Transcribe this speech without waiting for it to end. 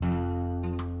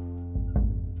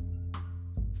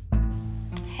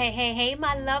Hey,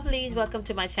 my lovelies. Welcome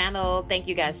to my channel. Thank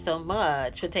you guys so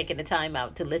much for taking the time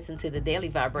out to listen to the Daily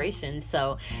Vibrations.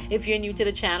 So if you're new to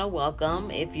the channel,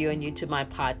 welcome. If you're new to my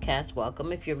podcast,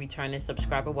 welcome. If you're a returning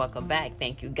subscriber, welcome back.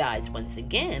 Thank you guys once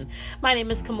again. My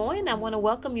name is Kamoy, and I want to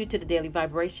welcome you to the Daily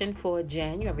Vibration for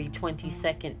January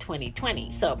 22nd, 2020.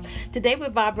 So today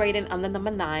we're vibrating on the number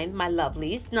 9, my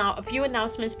lovelies. Now, a few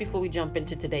announcements before we jump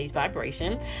into today's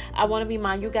vibration. I want to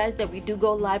remind you guys that we do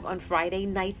go live on Friday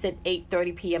nights at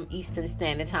 8:30 p.m. Eastern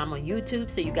Standard Time on YouTube,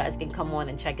 so you guys can come on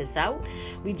and check us out.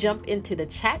 We jump into the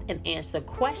chat and answer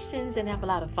questions and have a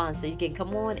lot of fun, so you can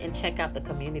come on and check out the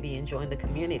community and join the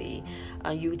community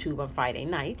on YouTube on Friday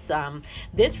nights.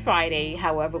 This Friday,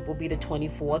 however, will be the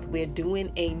 24th. We're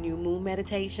doing a new moon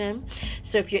meditation,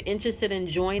 so if you're interested in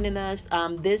joining us,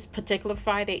 this particular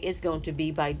Friday is going to be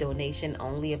by donation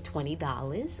only of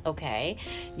 $20. Okay,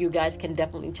 you guys can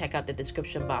definitely check out the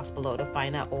description box below to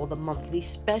find out all the monthly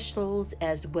specials,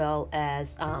 as well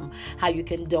as how you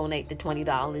can donate the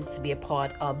 $20 to be a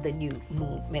part of the new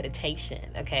moon meditation.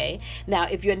 Okay, now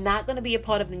if you're not going to be a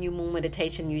part of the new moon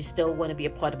meditation, you still want to be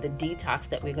a part of the detox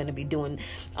that we're going to be doing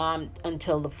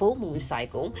until the full moon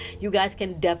cycle, you guys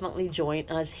can definitely join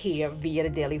us here via the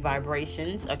Daily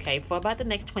Vibrations, okay, for about the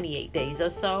next 28 days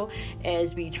or so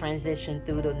as we transition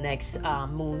through the next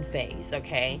moon phase.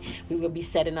 Okay, we will be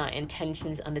setting our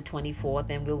intentions on the 24th,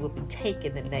 and we will be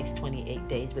taking the next 28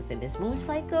 days within this moon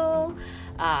cycle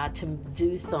to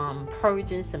do some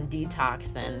purging, some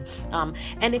detoxing,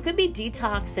 and it could be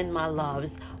detoxing, my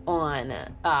loves, on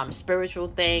spiritual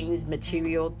things,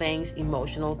 material things,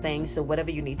 emotional things. So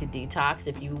whatever you need to detox,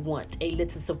 if you want a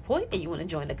little support and you want to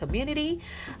join the community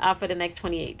for the next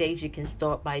 28 days, you can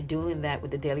start by doing that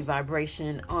with the Daily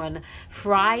Vibration on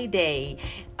Friday,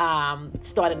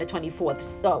 starting the 24th.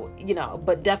 So,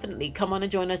 but definitely come on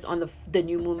and join us on the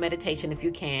new moon meditation if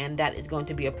you can. That is going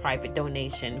to be a private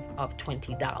donation of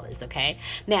 $20. Okay,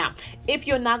 now if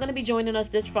you're not going to be joining us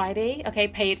this Friday, okay,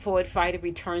 Pay It Forward Friday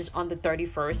returns on the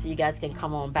 31st, so you guys can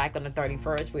come on back on the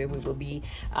 31st, where we will be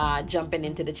jumping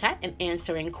into the chat and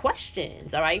answering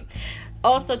questions. All right,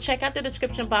 also check out the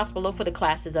description box below for the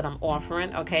classes that I'm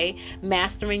offering. Okay,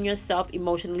 mastering yourself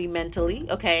emotionally, mentally,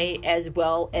 okay, as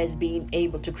well as being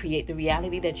able to create the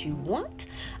reality that you want.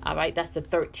 All right, that's the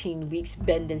 13 weeks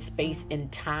bending space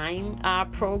and time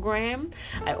program.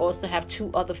 I also have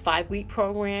 2 other 5-week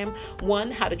program.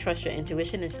 One, how to trust your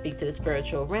intuition and speak to the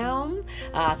spiritual realm,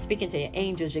 speaking to your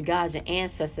angels, your guides, your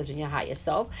ancestors, and your higher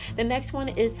self. The next one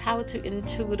is how to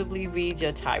intuitively read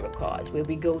your tarot cards, where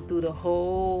we go through the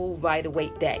whole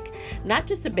Rider-Waite deck, not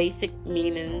just the basic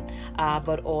meaning,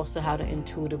 but also how to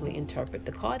intuitively interpret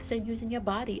the cards and using your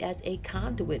body as a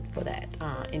conduit for that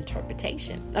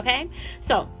interpretation. Okay,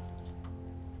 so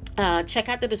check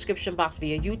out the description box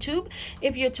via YouTube.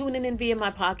 If you're tuning in via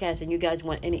my podcast and you guys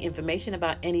want any information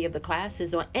about any of the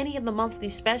classes or any of the monthly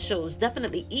specials,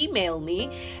 definitely email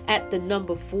me at the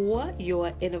number 4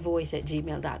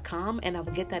 yourinnervoice@gmail.com, and I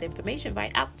will get that information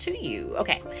right out to you.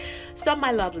 Okay, so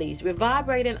my lovelies, we're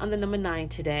vibrating on the number 9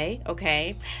 today.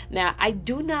 Okay, now I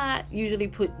do not usually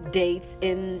put dates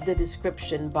in the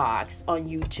description box on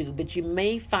YouTube, but you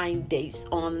may find dates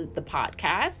on the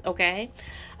podcast. Okay,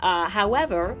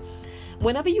 however,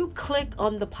 whenever you click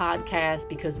on the podcast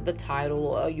because of the title,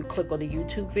 or you click on the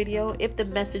YouTube video, if the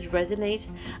message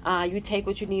resonates, you take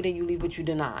what you need and you leave what you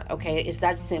do not. Okay, it's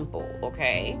that simple.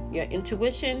 Okay, your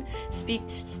intuition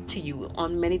speaks to you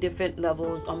on many different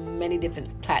levels, on many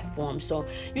different platforms. So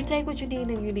you take what you need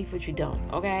and you leave what you don't.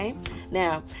 Okay,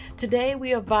 now today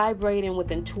we are vibrating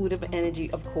with intuitive energy,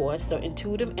 of course. So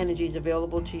intuitive energy is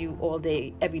available to you all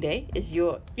day, every day. It's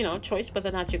your choice whether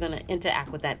or not you're going to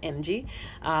interact with that energy,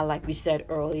 like we said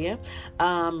earlier.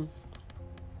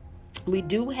 We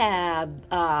do have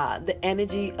the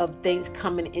energy of things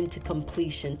coming into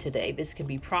completion today. This can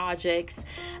be projects,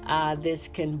 this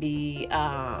can be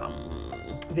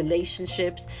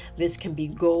relationships, this can be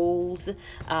goals,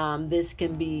 this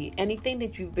can be anything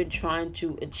that you've been trying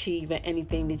to achieve, or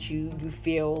anything that you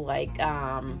feel like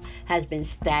has been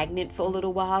stagnant for a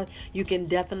little while. You can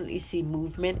definitely see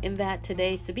movement in that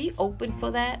today, so be open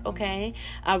for that. Okay,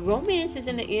 romance is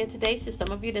in the air today, so some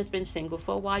of you that's been single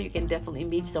for a while, you can definitely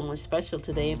meet someone special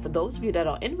today. And for those of you that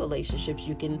are in relationships,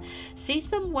 you can see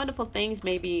some wonderful things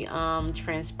maybe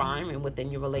transpiring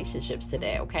within your relationships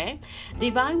today. Okay,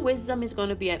 divine wisdom is going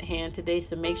to be at hand today,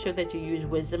 so make sure that you use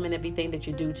wisdom in everything that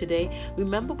you do today.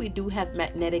 Remember, we do have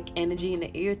magnetic energy in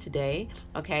the air today.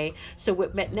 Okay, so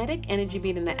with magnetic energy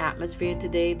being in the atmosphere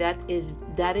today, that is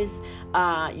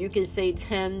you can say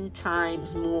 10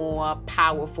 times more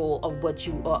powerful of what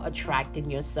you are attracting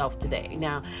yourself today.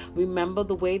 Now remember,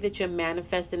 the way that you're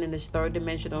manifesting in the this third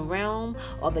dimensional realm,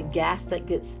 or the gas that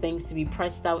gets things to be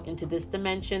pressed out into this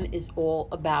dimension, is all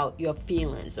about your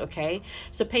feelings, okay?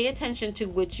 So pay attention to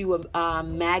what you are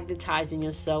magnetizing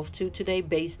yourself to today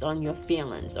based on your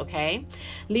feelings, okay?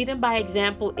 Leading by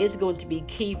example is going to be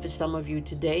key for some of you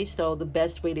today. So the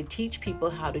best way to teach people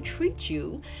how to treat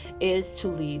you is to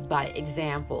lead by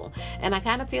example. And I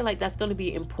kind of feel like that's going to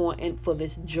be important for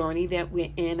this journey that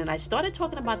we're in. And I started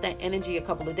talking about that energy a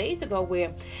couple of days ago,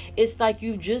 where it's like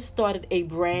you've just started a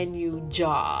brand new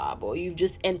job, or you've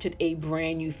just entered a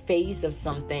brand new phase of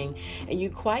something, and you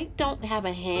quite don't have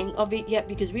a hang of it yet,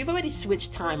 because we've already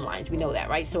switched timelines. We know that,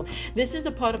 right? So this is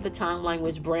a part of the timeline where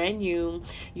it's brand new.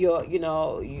 You're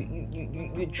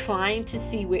trying to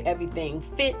see where everything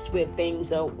fits, where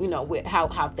things are, with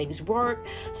how things work.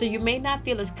 So you may not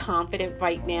feel as confident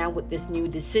right now with this new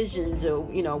decisions, or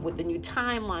with the new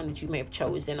timeline that you may have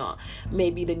chosen, or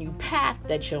maybe the new path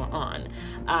that you're on.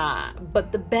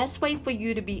 But the best way for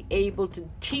you to be able to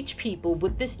teach people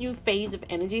with this new phase of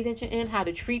energy that you're in, how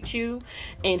to treat you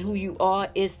and who you are,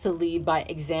 is to lead by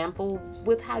example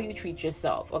with how you treat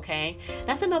yourself, okay?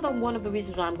 That's another one of the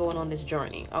reasons why I'm going on this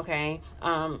journey, okay?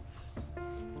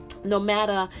 No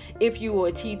matter if you are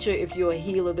a teacher, if you're a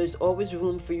healer, there's always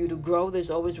room for you to grow. There's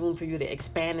always room for you to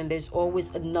expand, and there's always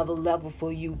another level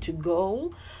for you to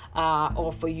go,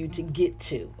 or for you to get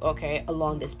to, okay,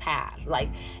 along this path. Like,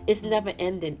 it's never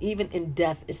ending. Even in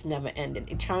death, it's never ending.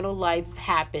 Eternal life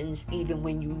happens even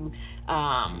when you,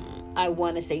 I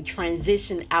want to say,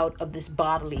 transition out of this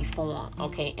bodily form,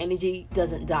 okay? Energy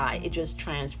doesn't die. It just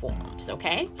transforms,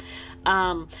 okay?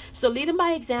 So leading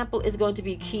by example is going to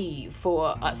be key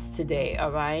for us today,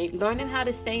 all right? Learning how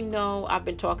to say no. I've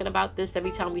been talking about this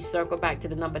every time we circle back to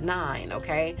the number 9,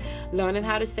 okay? Learning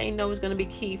how to say no is going to be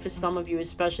key for some of you,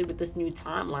 especially with this new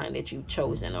timeline that you've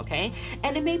chosen, okay?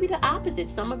 And it may be the opposite.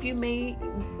 Some of you may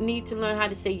need to learn how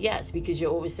to say yes, because you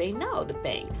always say no to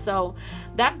things. So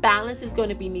that balance is going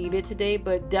to be needed today,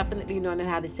 but definitely learning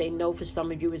how to say no for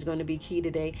some of you is going to be key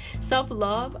today.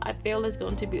 Self-love, I feel, is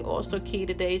going to be also key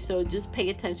today. So just pay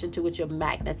attention to what you're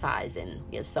magnetizing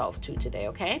yourself to today,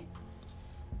 okay?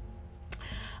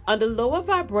 On the lower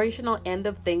vibrational end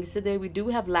of things today, we do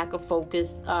have lack of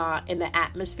focus in the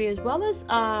atmosphere, as well as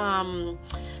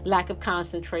lack of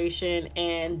concentration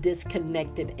and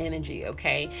disconnected energy,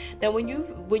 okay? Now, when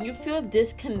you feel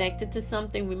disconnected to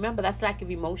something, remember, that's lack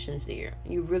of emotions there.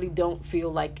 You really don't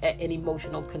feel like an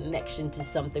emotional connection to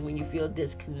something when you feel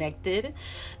disconnected.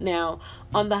 Now,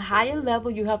 on the higher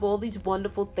level, you have all these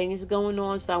wonderful things going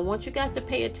on, so I want you guys to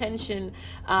pay attention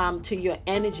to your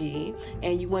energy,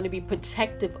 and you want to be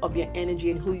protective of your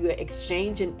energy and who you're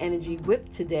exchanging energy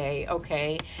with today,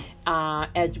 okay?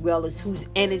 As well as whose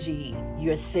energy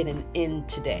you're sitting in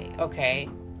today, okay?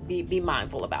 Be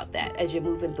mindful about that as you're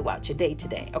moving throughout your day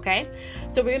today, okay?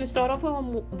 So we're going to start off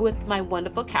with my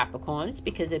wonderful Capricorns,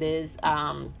 because it is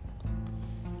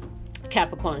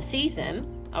Capricorn season,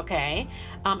 okay?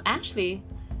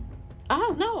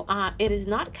 Oh, no, it is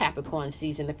not Capricorn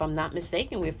season. If I'm not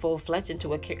mistaken, we're full-fledged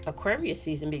into Aquarius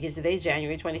season, because today's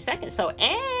January 22nd. So,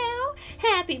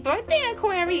 happy birthday,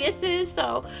 Aquariuses.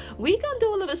 So, we're going to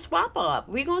do a little swap up.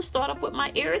 We're going to start off with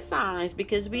my air signs,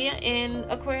 because we are in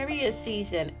Aquarius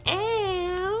season. And,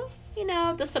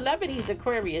 the celebrity's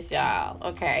Aquarius, y'all.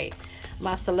 Okay.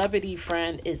 My celebrity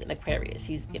friend is an Aquarius.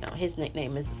 He's, his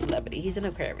nickname is a celebrity. He's an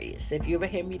Aquarius. If you ever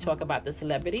hear me talk about the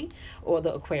celebrity or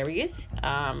the Aquarius,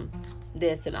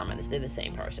 they're synonymous. They're the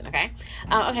same person, okay?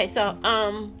 So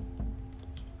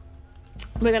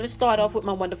we're going to start off with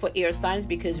my wonderful air signs,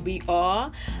 because we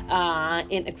are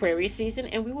in Aquarius season,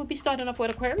 and we will be starting off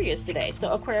with Aquarius today.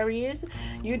 So Aquarius,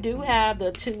 you do have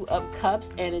the 2 of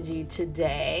Cups energy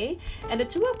today. And the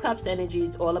 2 of Cups energy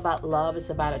is all about love.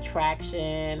 It's about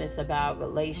attraction. It's about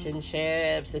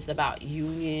relationships. It's about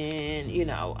union,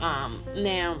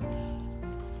 Now,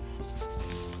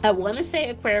 I want to say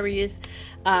Aquarius,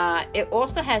 it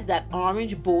also has that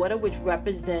orange border, which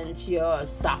represents your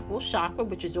sacral chakra,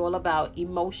 which is all about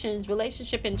emotions,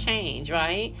 relationship, and change,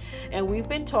 right? And we've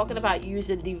been talking about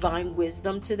using divine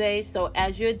wisdom today. So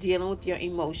as you're dealing with your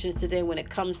emotions today, when it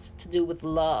comes to do with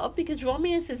love, because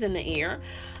romance is in the air,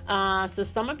 so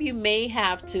some of you may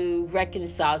have to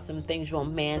reconcile some things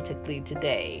romantically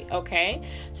today, okay?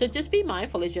 So just be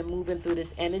mindful as you're moving through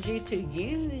this energy to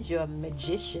use your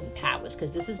magician powers,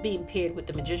 because this is being paired with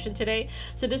the magician today.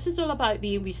 So this is all about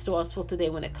being resourceful today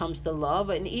when it comes to love,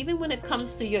 and even when it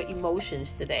comes to your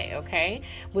emotions today, okay?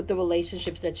 With the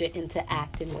relationships that you're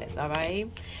interacting with, all right?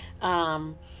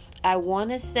 I want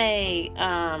to say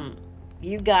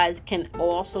you guys can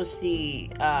also see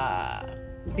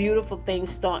beautiful things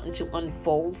starting to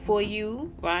unfold for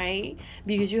you, right?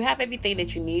 Because you have everything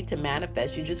that you need to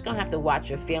manifest. You're just going to have to watch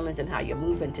your feelings and how you're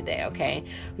moving today, okay?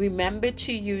 Remember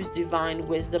to use divine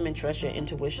wisdom and trust your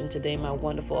intuition today, my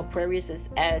wonderful Aquarius,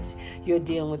 as you're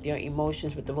dealing with your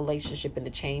emotions, with the relationship and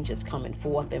the change that's coming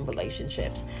forth in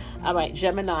relationships. All right,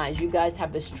 Geminis, you guys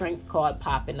have the Strength card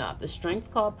popping up. The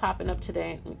Strength card popping up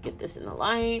today. Let me get this in the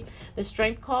light. The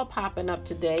Strength card popping up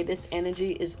today. This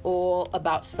energy is all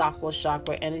about Sakura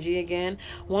chakra energy again.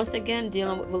 Once again,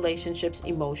 dealing with relationships,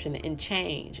 emotion, and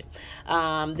change.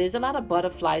 There's a lot of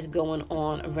butterflies going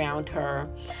on around her,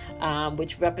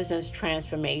 which represents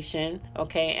transformation.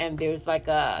 Okay, and there's like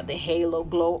the halo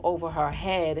glow over her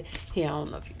head here. I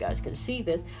don't know if you guys can see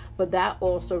this, but that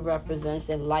also represents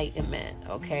enlightenment.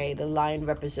 Okay, the lion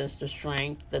represents the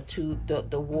strength,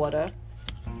 the water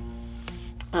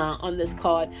on this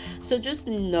card. So just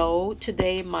know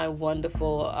today, my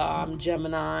wonderful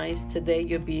Geminis, today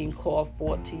you're being called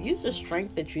for to use the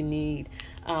strength that you need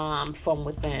from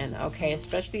within, okay?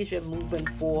 Especially as you're moving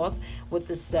forth with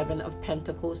the Seven of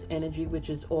Pentacles energy, which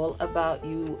is all about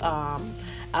you.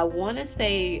 I want to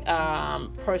say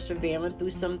persevering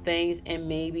through some things and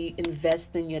maybe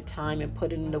investing your time and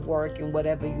putting in the work and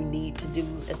whatever you need to do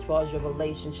as far as your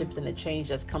relationships and the change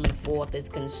that's coming forth is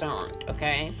concerned,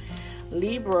 okay?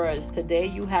 Libras, today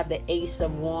you have the Ace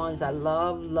of Wands. I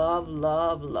love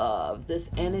this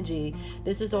energy.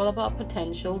 This is all about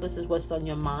potential. This is what's on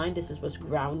your mind. This is what's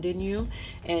grounding you.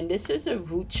 And this is a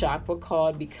root chakra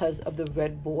card because of the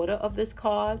red border of this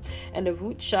card. And the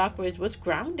root chakra is what's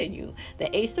grounding you.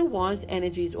 The Ace of Wands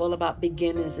energy is all about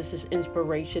beginnings. This is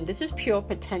inspiration. This is pure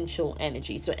potential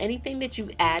energy. So anything that you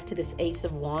add to this Ace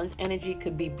of Wands energy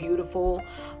could be beautiful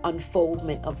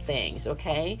unfoldment of things,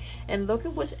 okay? And look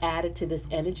at what's added to this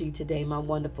energy today, my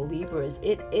wonderful Libras.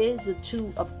 It is the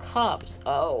Two of Cups.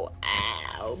 Oh,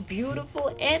 ow,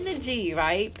 beautiful energy,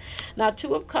 right? Now,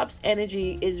 Two of Cups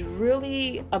energy is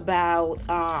really about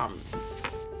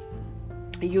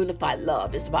unified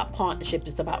love. It's about partnership.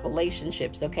 It's about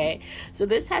relationships, okay? So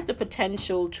this has the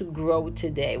potential to grow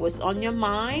today. What's on your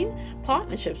mind?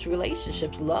 Partnerships,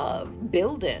 relationships, love,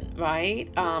 building, right?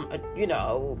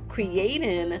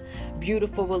 Creating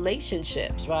beautiful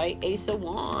relationships, right? Ace of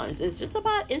Wands is just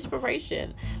about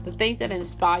inspiration, the things that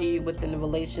inspire you within the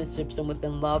relationships and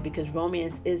within love, because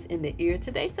romance is in the air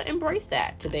today. So embrace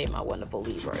that today, my wonderful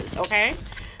Libras, okay?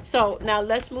 So now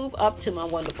let's move up to my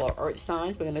wonderful earth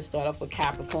signs. We're going to start off with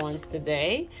Capricorns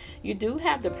today. You do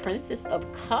have the Princess of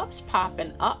Cups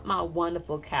popping up, my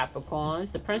wonderful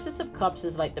Capricorns. The Princess of Cups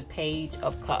is like the Page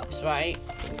of Cups, right?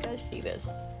 Can you guys see this?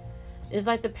 It's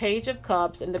like the Page of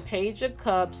Cups, and the Page of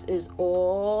Cups is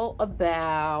all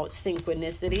about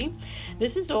synchronicity.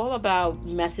 This is all about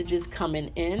messages coming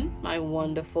in, my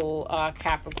wonderful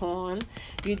Capricorn.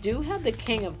 You do have the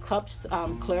King of Cups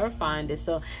clarifying this.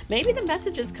 So maybe the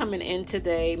messages coming in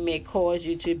today may cause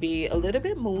you to be a little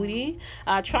bit moody.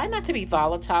 Try not to be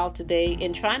volatile today,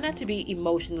 and try not to be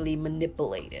emotionally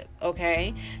manipulative,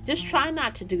 okay? Just try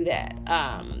not to do that.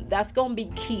 That's going to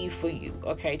be key for you,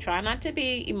 okay? Try not to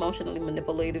be emotionally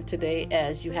manipulative today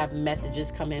as you have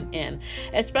messages coming in.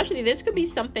 Especially, this could be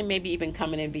something maybe even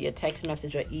coming in via text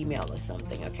message or email or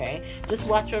something, okay? Just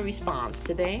watch your response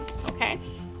today, okay?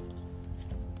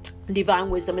 Divine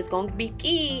wisdom is going to be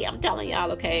key, I'm telling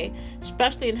y'all, okay?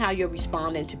 Especially in how you're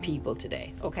responding to people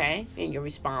today, okay? In your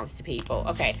response to people,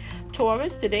 okay?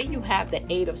 Taurus, today you have the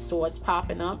Eight of Swords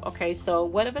popping up, okay? So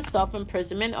whatever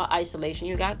self-imprisonment or isolation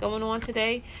you got going on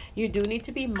today, you do need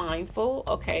to be mindful,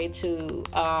 okay, to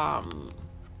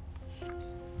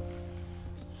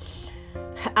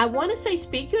I want to say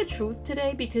speak your truth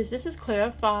today, because this is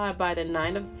clarified by the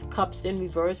Nine of Cups in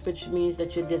reverse, which means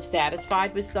that you're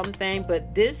dissatisfied with something.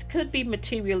 But this could be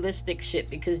materialistic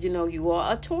shit, because, you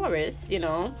are a Taurus,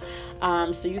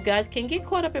 so you guys can get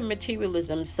caught up in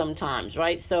materialism sometimes,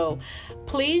 right? So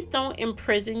please don't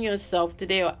imprison yourself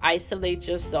today or isolate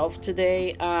yourself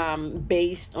today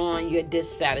based on your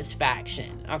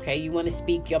dissatisfaction, okay? You want to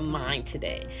speak your mind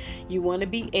today. You want to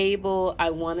be able,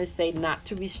 I want to say, not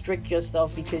to restrict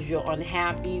yourself because you're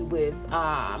unhappy with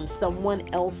someone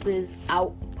else's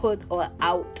output or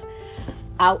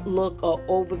outlook or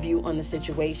overview on the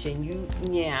situation.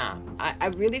 I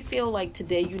really feel like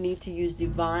today you need to use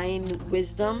divine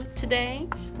wisdom today,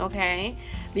 okay?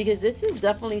 Because this is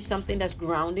definitely something that's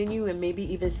grounding you, and maybe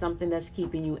even something that's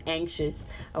keeping you anxious,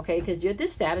 okay? Because you're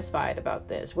dissatisfied about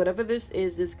this. Whatever this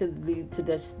is, this could lead to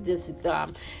this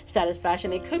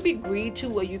satisfaction. It could be greed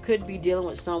too, or you could be dealing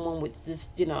with someone with this,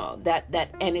 that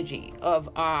energy of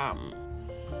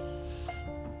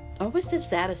always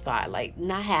dissatisfied, like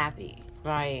not happy,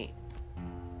 right?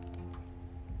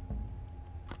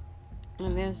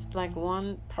 And there's like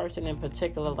one person in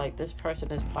particular, like this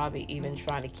person is probably even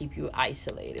trying to keep you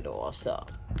isolated also.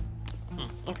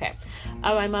 Okay.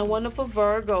 All right, my wonderful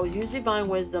Virgos. Use divine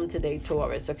wisdom today,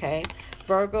 Taurus, okay?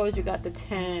 Virgos, you got the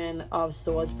 10 of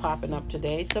swords popping up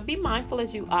today. So be mindful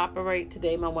as you operate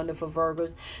today, my wonderful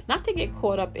Virgos. Not to get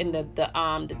caught up in the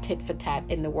tit for tat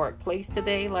in the workplace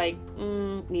today. Like,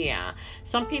 yeah.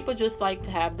 Some people just like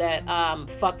to have that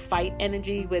fuck fight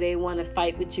energy where they want to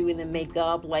fight with you and then make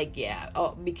up. Like, yeah.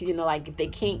 Oh, because, like if they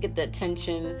can't get the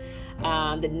attention,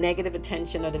 the negative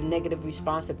attention or the negative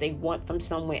response that they want from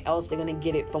somewhere else, they're going to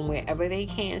get it from wherever they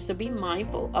can. So be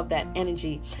mindful of that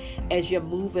energy as you're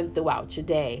moving throughout your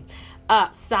day.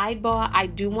 Sidebar, I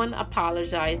do want to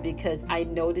apologize because I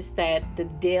noticed that the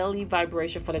daily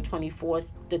vibration for the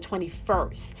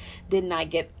 21st did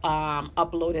not get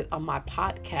uploaded on my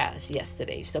podcast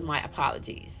yesterday. So my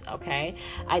apologies. Okay.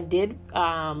 I did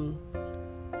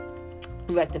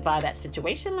rectify that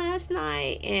situation last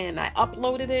night and I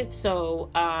uploaded it.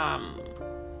 So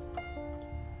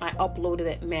I uploaded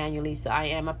it manually, so I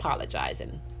am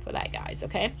apologizing for that, guys.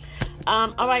 Okay.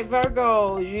 All right,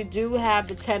 Virgos, you do have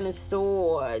the 10 of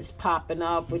swords popping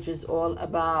up, which is all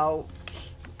about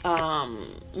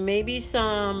maybe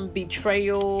some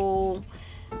betrayal,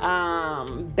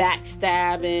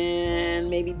 backstabbing,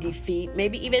 maybe defeat,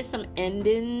 maybe even some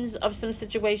endings of some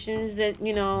situations that,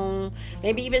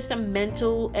 maybe even some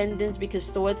mental endings, because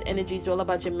swords energy is all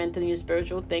about your mental and your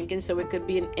spiritual thinking. So it could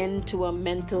be an end to a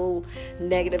mental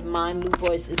negative mind loop,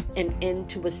 or an end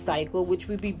to a cycle, which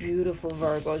would be beautiful,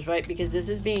 Virgos, right? Because this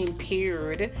is being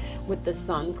paired with the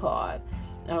Sun card.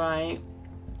 All right.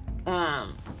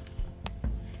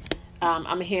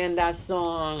 I'm hearing that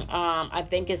song. I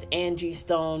think it's Angie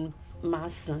Stone. My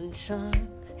sunshine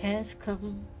has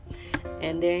come,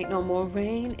 and there ain't no more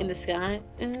rain in the sky.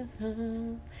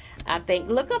 I think,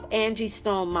 look up Angie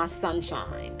Stone, My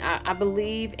Sunshine. I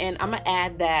believe, and I'm gonna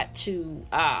add that to.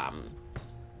 Let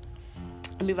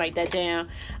me write that down.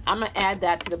 I'm gonna add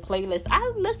that to the playlist.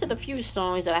 I listed a few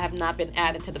songs that I have not been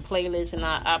added to the playlist, and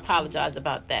I apologize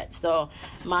about that. So,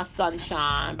 My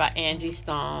Sunshine by Angie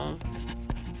Stone.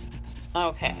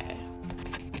 Okay.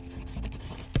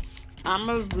 I'm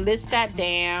going to list that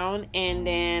down, and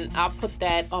then I'll put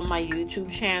that on my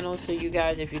YouTube channel. So you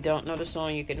guys, if you don't know the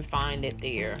song, you can find it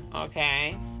there.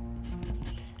 Okay.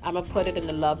 I'm going to put it in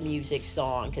the love music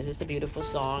song because it's a beautiful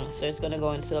song. So it's going to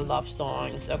go into the love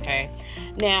songs. Okay.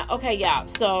 Now, okay, y'all.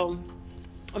 So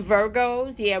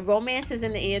Virgos, yeah, romance is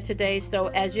in the air today. So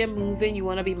as you're moving, you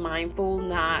want to be mindful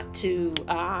not to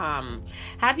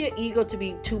have your ego to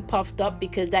be too puffed up,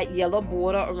 because that yellow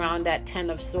border around that 10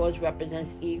 of swords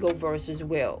represents ego versus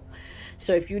will.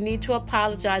 So if you need to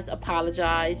apologize.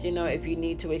 If you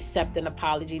need to accept an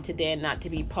apology today and not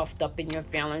to be puffed up in your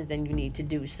feelings, then you need to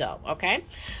do so. Okay.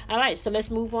 All right. So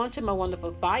let's move on to my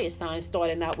wonderful fire signs,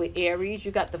 starting out with Aries. You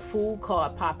got the Fool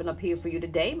card popping up here for you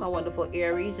today, my wonderful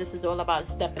Aries. This is all about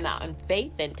stepping out in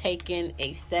faith and taking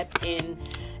a step in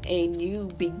a new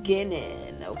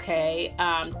beginning. Okay.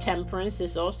 Temperance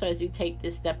is also, as you take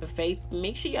this step of faith,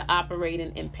 make sure you're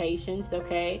operating in patience.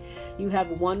 Okay. You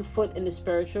have one foot in the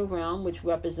spiritual realm, which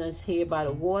represents here by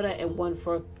the water, and one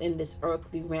foot in this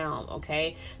earthly realm.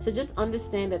 Okay. So just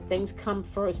understand that things come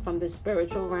first from the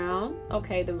spiritual realm.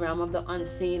 Okay. The realm of the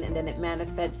unseen, and then it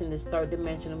manifests in this third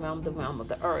dimensional realm, the realm of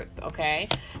the earth. Okay.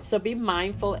 So be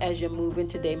mindful as you're moving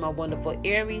today, my wonderful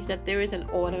Aries, that there is an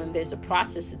order and there's a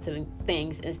process to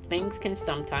things, and things can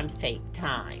sometimes take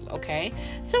time. Okay.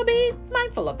 So be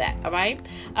mindful of that. All right.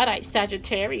 All right.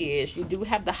 Sagittarius, you do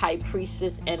have the High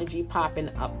Priestess energy popping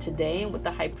up today, and with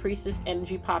the High Priestess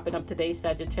energy popping up today,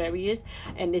 Sagittarius,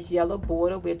 and this yellow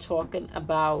border, we're talking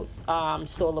about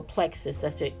solar plexus.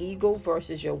 That's your ego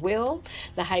versus your will.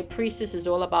 The High Priestess is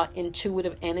all about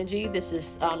intuitive energy. This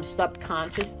is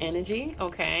subconscious energy.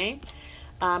 Okay.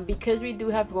 Because we do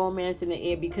have romance in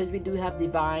the air, because we do have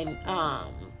divine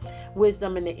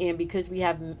wisdom in the air, because we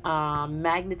have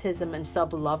magnetism and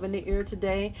self-love in the air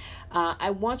today,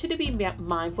 I want you to be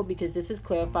mindful, because this is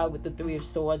clarified with the Three of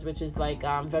Swords, which is like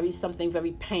something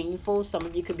very painful. Some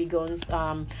of you could be going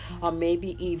or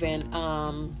maybe even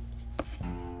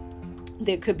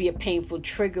there could be a painful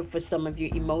trigger for some of you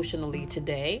emotionally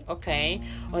today, okay?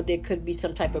 Or there could be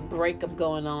some type of breakup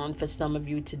going on for some of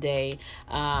you today,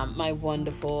 my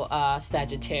wonderful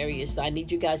Sagittarius. So I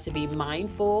need you guys to be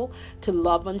mindful, to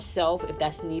love oneself if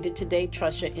that's needed today.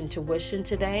 Trust your intuition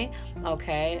today,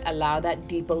 okay? Allow that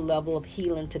deeper level of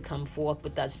healing to come forth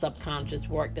with that subconscious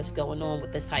work that's going on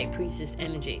with this High Priestess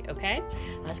energy, okay?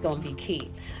 That's going to be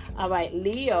key. All right,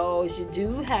 Leos, you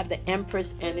do have the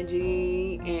Empress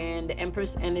energy, and the Empress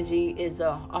energy is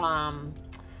a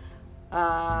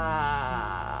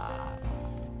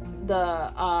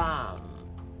the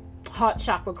heart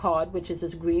chakra card, which is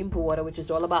this green border, which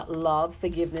is all about love,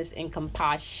 forgiveness, and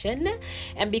compassion.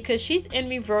 And because she's in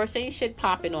reverse, ain't shit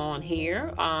popping on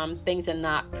here. Things are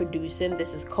not producing.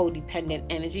 This is codependent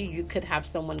energy. You could have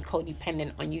someone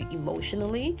codependent on you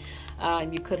emotionally.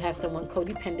 You could have someone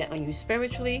codependent on you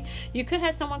spiritually. You could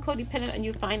have someone codependent on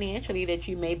you financially that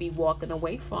you may be walking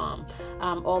away from.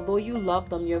 Although you love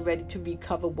them, you're ready to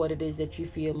recover what it is that you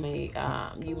feel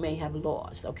you may have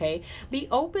lost. Okay, be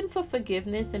open for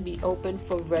forgiveness and be open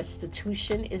for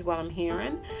restitution is what I'm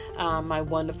hearing. My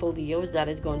wonderful Leos, that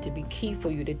is going to be key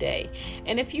for you today.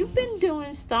 And if you've been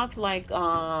doing stuff like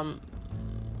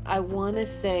I want to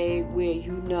say where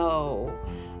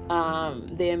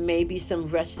there may be some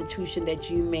restitution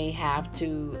that you may have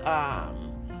to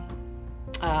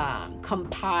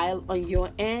compile on your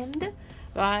end,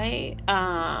 right?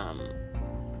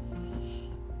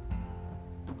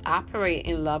 Operate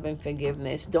in love and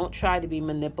forgiveness. Don't try to be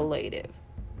manipulative.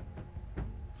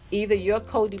 Either you're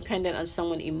codependent on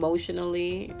someone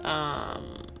emotionally,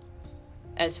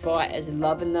 as far as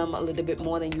loving them a little bit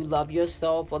more than you love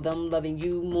yourself, or them loving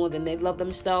you more than they love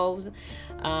themselves,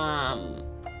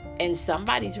 and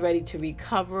somebody's ready to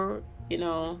recover,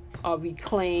 or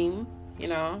reclaim,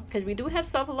 because we do have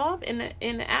self-love in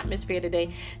the atmosphere today.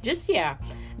 Just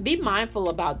be mindful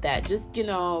about that. Just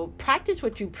practice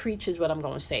what you preach is what I'm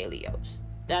going to say, Leos.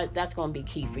 That's going to be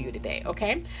key for you today,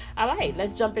 okay? All right,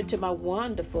 let's jump into my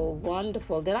wonderful.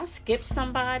 Did I skip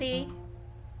somebody?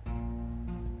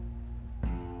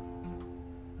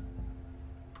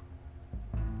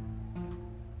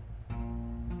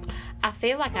 I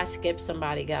feel like I skipped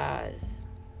somebody, guys.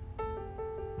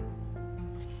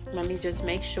 Let me just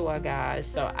make sure, guys.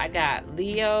 So I got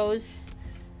Leos,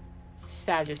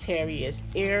 Sagittarius,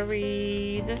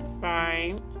 Aries,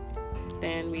 right?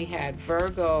 Then we had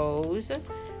Virgos,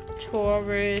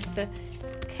 Taurus,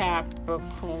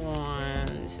 Capricorns.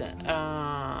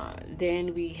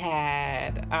 Then we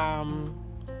had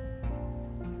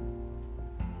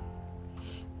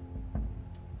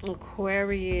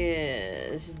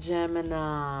Aquarius,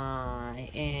 Gemini,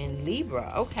 and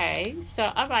Libra. Okay,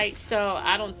 so all right. So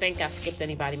I don't think I skipped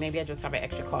anybody. Maybe I just have an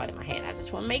extra card in my hand. I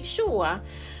just want to make sure.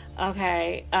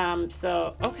 Okay.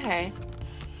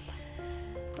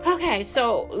 Okay,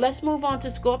 so let's move on to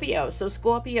Scorpio. So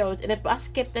Scorpios, and if I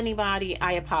skipped anybody,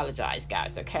 I apologize,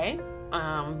 guys, okay?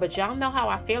 But y'all know how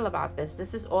I feel about this.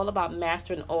 This is all about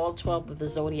mastering all 12 of the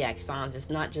zodiac signs. It's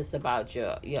not just about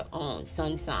your own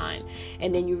sun sign.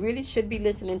 And then you really should be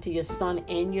listening to your sun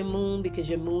and your moon, because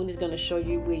your moon is going to show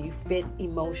you where you fit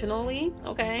emotionally,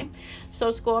 okay? So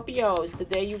Scorpios,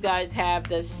 today you guys have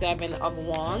the 7 of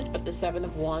Wands, but the 7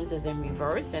 of Wands is in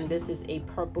reverse, and this is a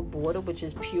purple border, which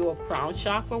is pure crown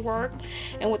chakra work.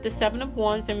 And with the 7 of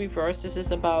Wands in reverse, this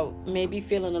is about maybe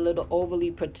feeling a little overly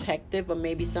protective, or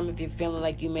maybe some of you feeling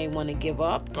like you may want to give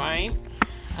up, right?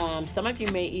 Some of you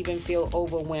may even feel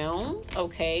overwhelmed,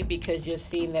 okay, because you're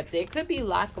seeing that there could be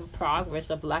lack of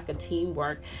progress, of lack of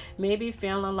teamwork, maybe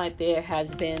feeling like there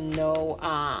has been no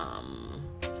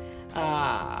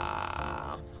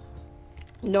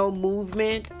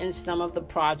movement in some of the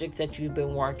projects that you've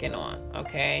been working on,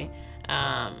 okay?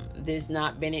 There's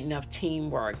not been enough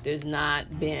teamwork. There's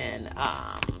not been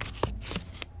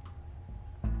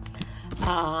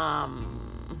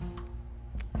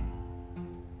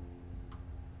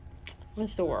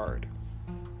what's the word?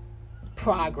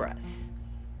 Progress,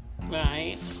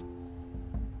 right?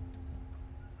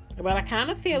 But I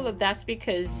kind of feel that that's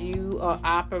because you are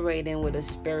operating with a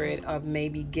spirit of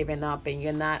maybe giving up, and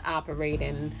you're not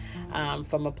operating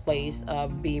from a place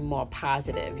of being more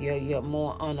positive. You're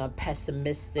more on a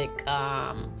pessimistic,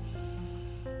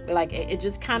 like it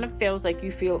just kind of feels like you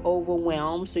feel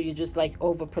overwhelmed, so you're just like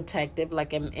overprotective,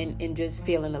 like and just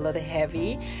feeling a little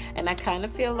heavy. And I kind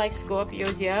of feel like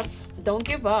Scorpios, don't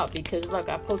give up, because look,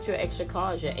 I pulled your extra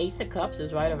cards. Your Ace of Cups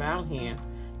is right around here.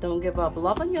 Don't give up.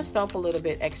 Love on yourself a little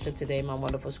bit extra today, my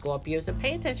wonderful Scorpios, and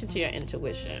pay attention to your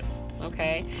intuition,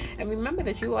 okay? And remember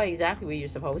that you are exactly where you're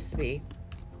supposed to be,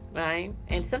 right?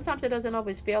 And sometimes it doesn't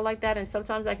always feel like that, and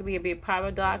sometimes that can be a big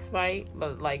paradox, right?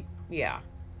 But like,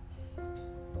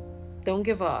 don't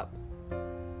give up.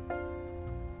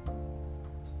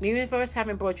 The universe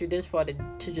haven't brought you this far to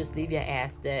just leave your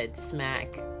ass dead,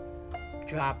 smack,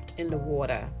 dropped in the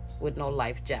water with no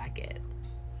life jacket,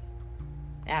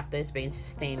 after it's been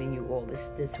sustaining you all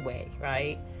this way,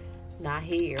 right? Not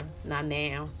here, not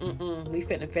now. We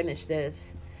finna finish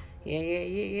this.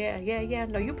 Yeah.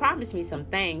 No, you promised me some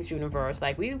things, universe.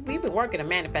 Like we've been working to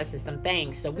manifest some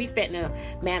things, so we finna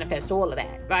manifest all of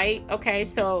that, right? Okay,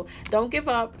 so don't give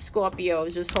up,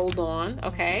 Scorpios. Just hold on,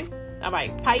 okay? All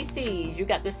right, Pisces, you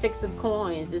got the Six of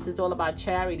Coins. This is all about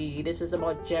charity. This is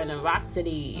about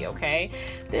generosity, okay?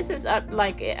 This is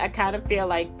like, I kind of feel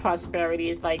like prosperity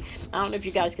is like, I don't know if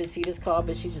you guys can see this card,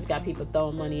 but she just got people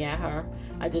throwing money at her.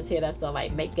 I just hear that song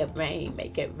like, make it rain,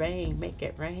 make it rain, make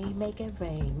it rain, make it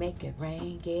rain, make it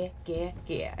rain,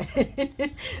 yeah.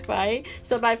 Right?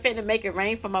 So by fitting to make it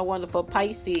rain for my wonderful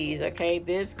Pisces, okay?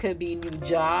 This could be a new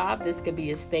job. This could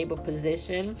be a stable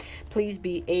position. Please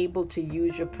be able to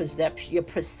use your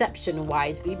perception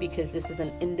wisely, because this is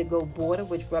an indigo border,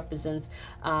 which represents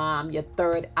your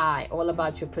third eye, all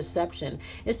about your perception.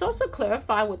 It's also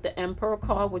clarified with the Emperor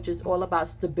card, which is all about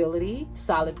stability,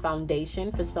 solid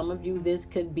foundation. For some of you, this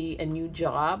could be a new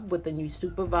job with a new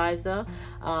supervisor.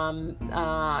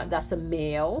 That's a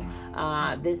male.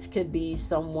 This could be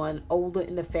someone older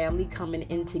in the family coming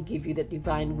in to give you the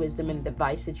divine wisdom and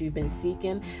advice that you've been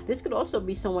seeking. This could also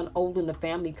be someone older in the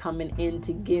family coming in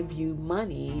to give you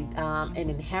money, an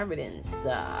inheritance,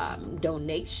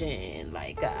 donation.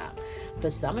 Like for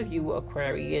some of you,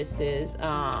 Aquarius is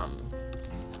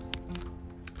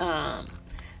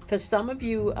for some of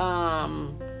you,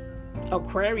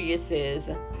 Aquarius is,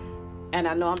 and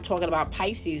I know I'm talking about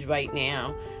Pisces right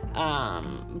now,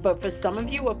 but for some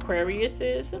of you, Aquarius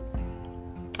is,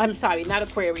 I'm sorry, not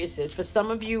Aquarius is. For some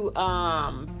of you,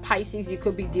 Pisces, you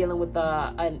could be dealing with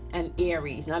an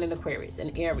Aries, not an Aquarius,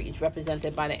 an Aries,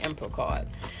 represented by the Emperor card.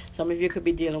 Some of you could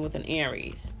be dealing with an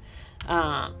Aries.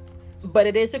 But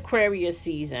it is Aquarius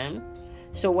season.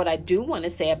 So what I do want to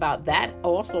say about that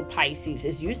also, Pisces,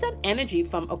 is use that energy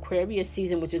from Aquarius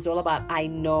season, which is all about I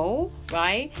know,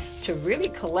 right? To really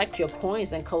collect your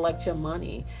coins and collect your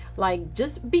money. Like,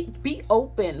 just be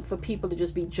open for people to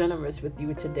just be generous with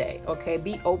you today, okay?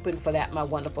 Be open for that, my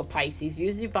wonderful Pisces.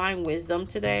 Use divine wisdom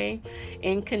today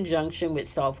in conjunction with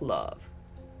self-love.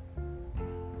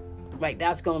 Right,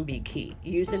 that's going to be key.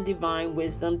 Using divine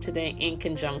wisdom today in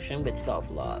conjunction with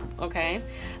self-love, okay?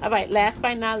 All right, last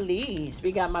but not least,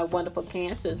 we got my wonderful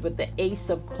Cancers with the Ace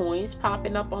of Coins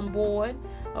popping up on board,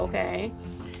 okay?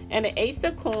 And the Ace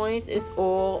of Coins is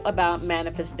all about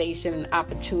manifestation and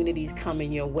opportunities coming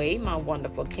your way, my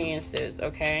wonderful Cancers,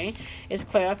 okay? It's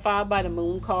clarified by the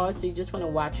Moon card, so you just want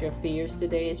to watch your fears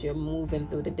today as you're moving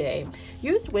through the day.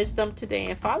 Use wisdom today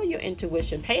and follow your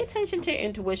intuition. Pay attention to your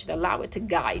intuition. Allow it to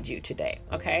guide you today,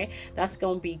 okay? That's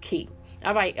going to be key.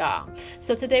 All right, y'all.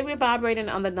 So today we're vibrating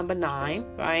on the number 9,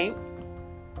 right?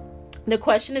 The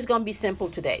question is going to be simple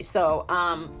today. So,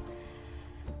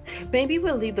 maybe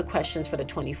we'll leave the questions for the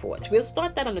 24th. We'll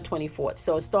start that on the 24th.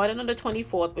 So starting on the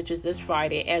 24th, which is this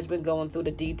Friday, as we're going through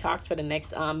the detox for the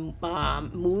next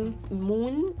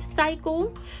moon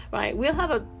cycle, right? We'll have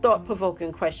a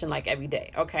thought-provoking question like every day,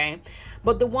 okay?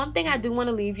 But the one thing I do want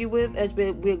to leave you with as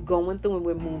we're going through and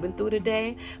we're moving through the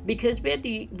day, because we're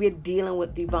dealing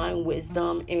with divine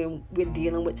wisdom and we're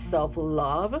dealing with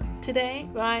self-love today,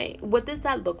 right? What does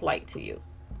that look like to you?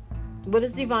 What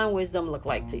does divine wisdom look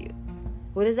like to you?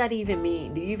 What does that even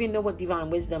mean? Do you even know what divine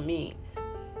wisdom means?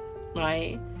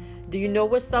 Right? Do you know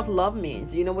what self-love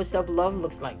means? Do you know what self-love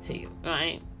looks like to you?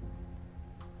 Right?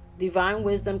 Divine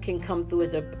wisdom can come through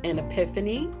as an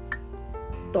epiphany,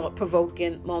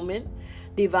 thought-provoking moment.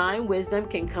 Divine wisdom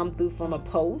can come through from a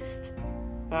post.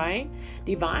 Right?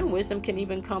 Divine wisdom can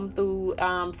even come through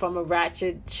from a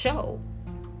ratchet show.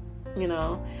 You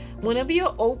know, whenever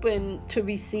you're open to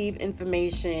receive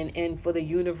information and for the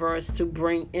universe to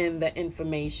bring in the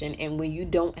information, and when you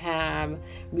don't have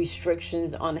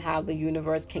restrictions on how the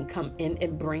universe can come in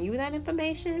and bring you that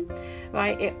information,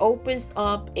 right, it opens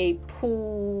up a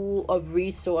pool of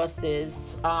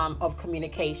resources of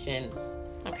communication.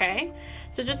 Okay,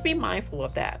 so just be mindful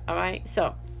of that. All right,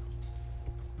 so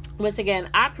once again,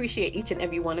 I appreciate each and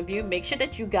every one of you. Make sure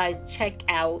that you guys check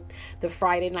out the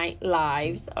Friday night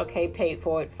lives, okay? Paid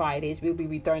Forward Fridays. We'll be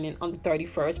returning on the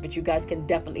 31st, but you guys can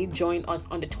definitely join us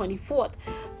on the 24th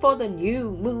for the new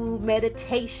moon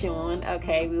meditation,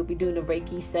 okay? We'll be doing a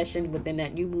Reiki session within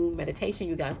that new moon meditation.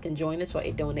 You guys can join us for a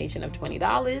donation of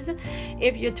 $20.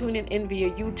 If you're tuning in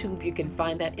via YouTube, you can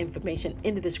find that information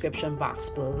in the description box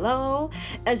below,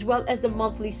 as well as the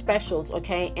monthly specials,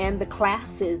 okay? And the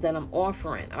classes that I'm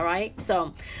offering, all right?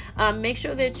 So make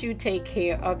sure that you take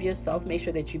care of yourself. Make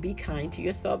sure that you be kind to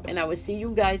yourself. And I will see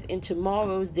you guys in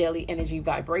tomorrow's daily energy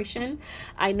vibration.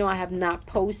 I know I have not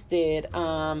posted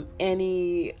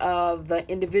any of the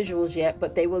individuals yet,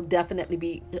 but they will definitely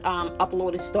be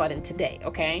uploaded starting today,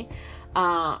 okay?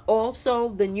 Also,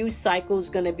 the news cycle is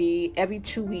going to be every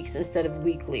 2 weeks instead of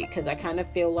weekly, because I kind of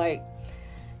feel like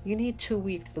you need 2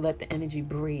 weeks to let the energy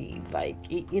breathe. Like,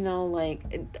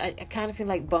 I kind of feel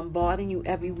like bombarding you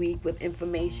every week with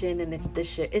information, and this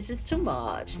shit, it's just too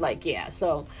much. Like, yeah,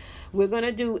 so we're going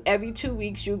to do every 2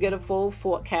 weeks. You'll get a full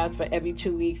forecast for every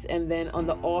 2 weeks. And then on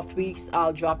the off weeks,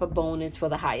 I'll drop a bonus for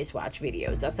the highest watch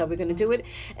videos. That's how we're going to do it.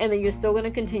 And then you're still going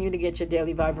to continue to get your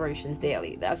daily vibrations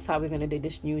daily. That's how we're going to do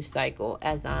this news cycle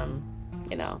as I'm,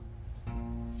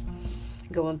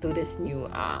 going through this new,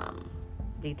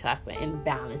 detoxing and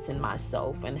balancing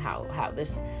myself, and how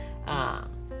this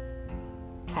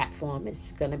platform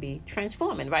is going to be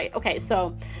transforming, right? Okay,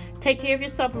 so take care of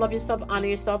yourself, love yourself, honor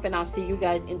yourself, and I'll see you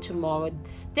guys in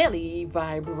tomorrow's daily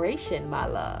vibration, my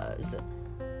loves.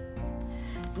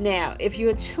 Now, if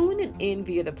you're tuning in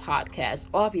via the podcast,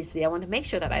 obviously, I want to make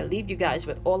sure that I leave you guys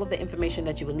with all of the information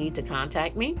that you will need to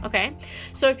contact me, okay?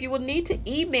 So if you will need to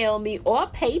email me or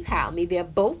PayPal me, they're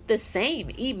both the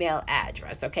same email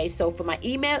address, okay? So for my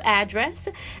email address,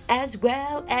 as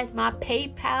well as my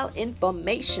PayPal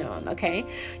information, okay?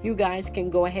 You guys can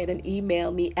go ahead and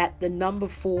email me at the number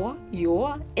 4,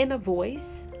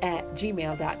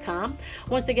 yourinnervoice@gmail.com.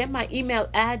 Once again, my email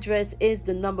address is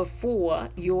the number 4,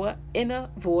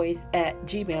 yourinnervoice@gmail.com.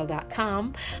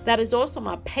 That is also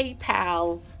my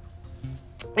PayPal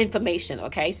information,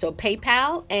 okay? So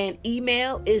PayPal and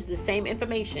email is the same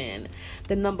information.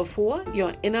 The number 4,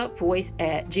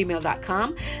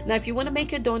 yourinnervoice@gmail.com. Now, if you want to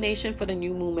make your donation for the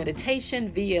new moon meditation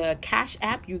via Cash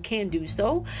App, you can do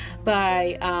so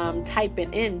by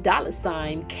typing in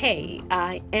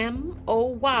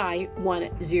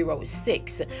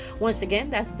 $KIMOY106. Once again,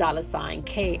 that's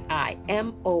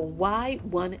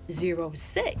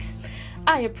 $KIMOY106.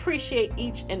 I appreciate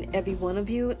each and every one of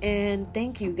you, and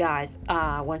thank you guys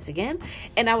once again.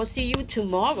 And I will see you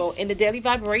tomorrow in the daily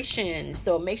vibration.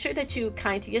 So make sure that you're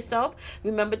kind to yourself.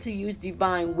 Remember to use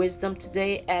divine wisdom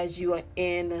today as you are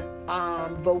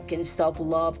invoking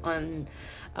self-love on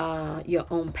your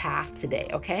own path today.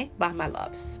 Okay? Bye, my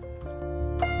loves.